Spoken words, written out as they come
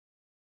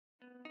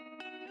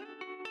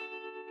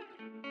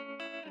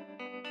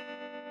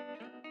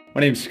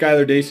My name is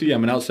Skylar Dacey.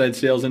 I'm an outside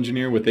sales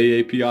engineer with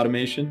AAP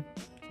Automation.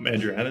 I'm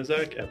Andrew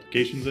Hanizak,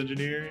 applications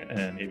engineer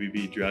and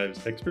ABB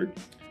Drive expert.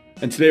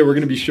 And today we're going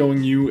to be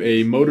showing you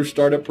a motor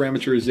startup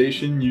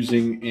parameterization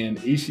using an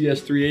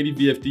ACS380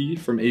 VFD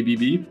from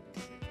ABB.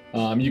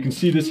 You can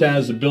see this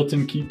has a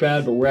built-in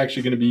keypad, but we're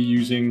actually going to be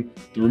using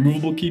the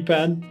removable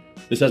keypad.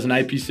 This has an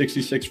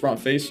IP66 front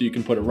face, so you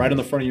can put it right on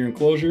the front of your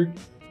enclosure.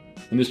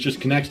 And this just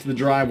connects to the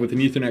drive with an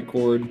Ethernet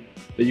cord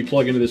that you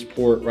plug into this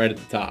port right at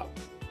the top.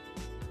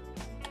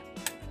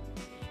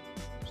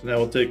 So now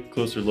we'll take a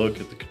closer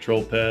look at the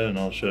control pad and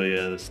I'll show you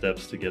the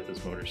steps to get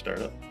this motor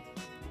started up.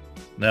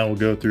 Now we'll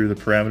go through the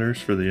parameters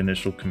for the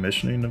initial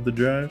commissioning of the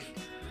drive.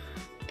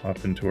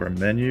 Hop into our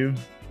menu,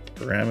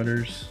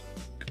 parameters,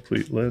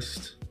 complete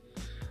list,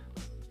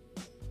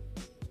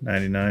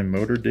 99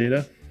 motor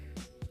data.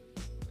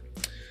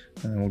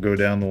 And we'll go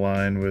down the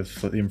line with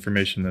the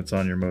information that's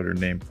on your motor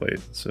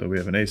nameplate. So we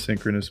have an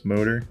asynchronous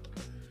motor.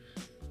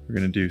 We're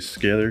going to do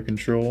scalar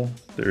control.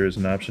 There is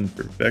an option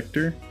for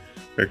vector.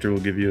 Vector will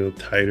give you a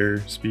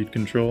tighter speed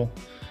control.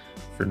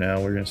 For now,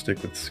 we're going to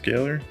stick with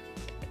scalar.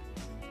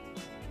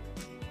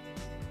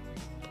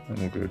 And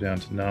we'll go down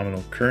to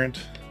nominal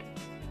current.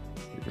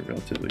 We have a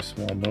relatively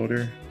small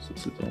motor, so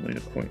this is only a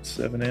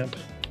 0.7 amp.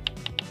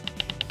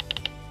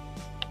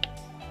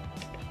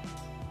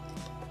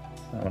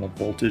 Nominal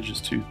voltage is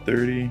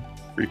 230,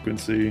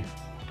 frequency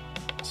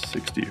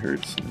 60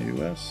 Hertz in the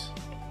US.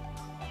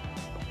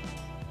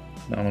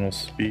 Nominal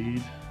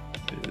speed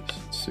is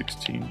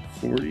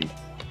 1640.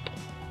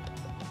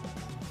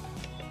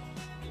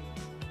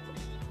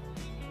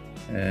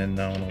 And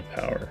nominal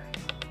power.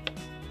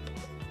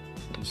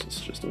 This is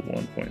just a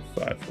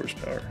 1.5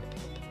 horsepower.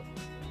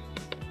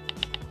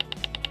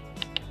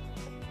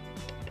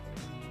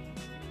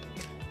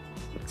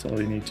 That's all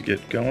you need to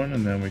get going,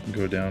 and then we can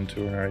go down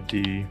to our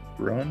ID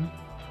run.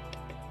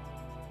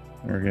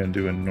 We're going to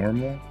do a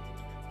normal.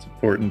 It's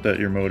important that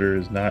your motor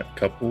is not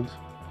coupled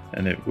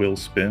and it will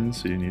spin,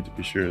 so you need to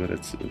be sure that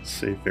it's a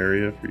safe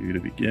area for you to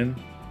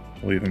begin.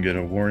 We'll even get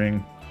a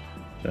warning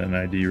that an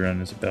ID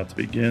run is about to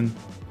begin.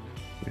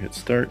 We hit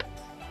start,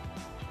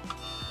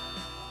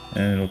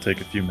 and it'll take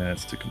a few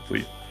minutes to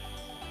complete.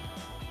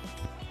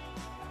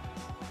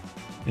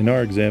 In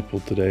our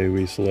example today,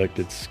 we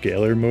selected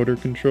scalar motor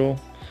control.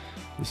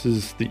 This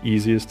is the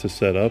easiest to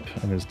set up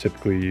and is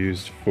typically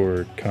used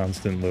for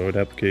constant load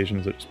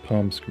applications such as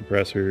pumps,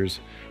 compressors,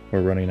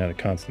 or running at a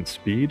constant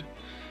speed.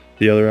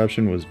 The other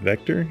option was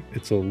vector.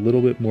 It's a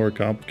little bit more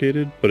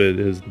complicated, but it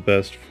is the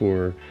best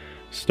for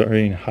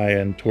starting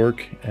high-end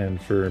torque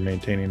and for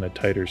maintaining a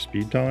tighter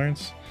speed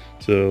tolerance.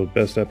 So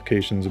best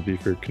applications would be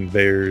for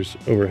conveyors,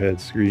 overhead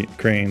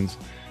cranes,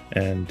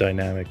 and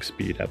dynamic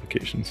speed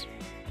applications.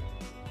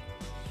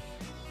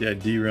 The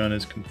ID run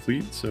is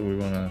complete, so we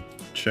want to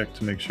check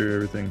to make sure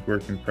everything's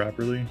working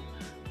properly.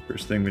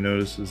 First thing we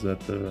notice is that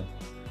the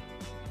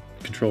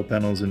control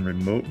panel is in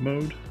remote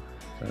mode.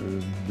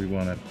 We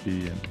want it to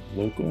be in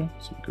local,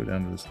 so we go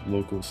down to this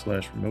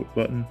local/remote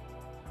button.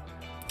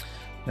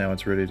 Now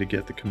it's ready to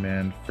get the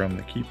command from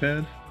the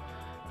keypad,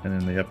 and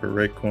in the upper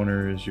right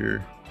corner is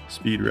your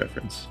speed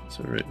reference.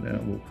 So right now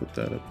we'll put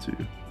that up to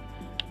a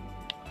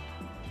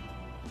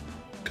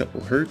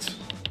couple hertz,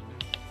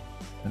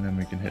 and then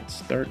we can hit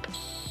start.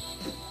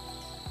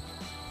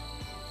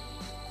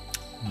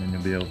 And then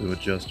you'll be able to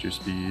adjust your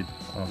speed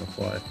on the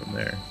fly from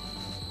there.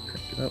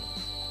 Crank it up.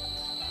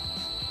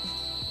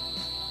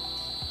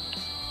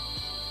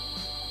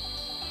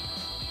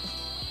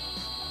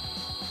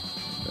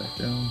 Back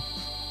down.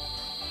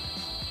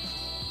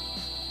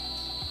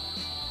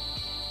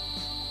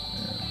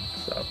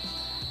 Stop.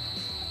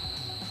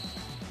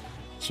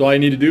 So all you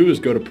need to do is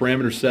go to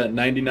parameter set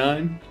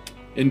 99,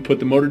 input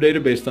the motor data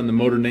based on the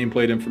motor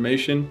nameplate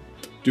information,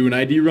 do an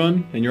ID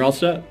run, and you're all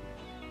set.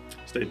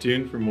 Stay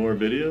tuned for more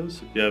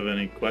videos. If you have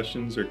any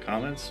questions or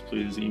comments,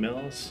 please email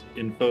us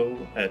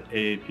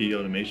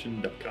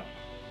info@aapautomation.com.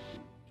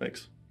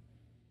 Thanks.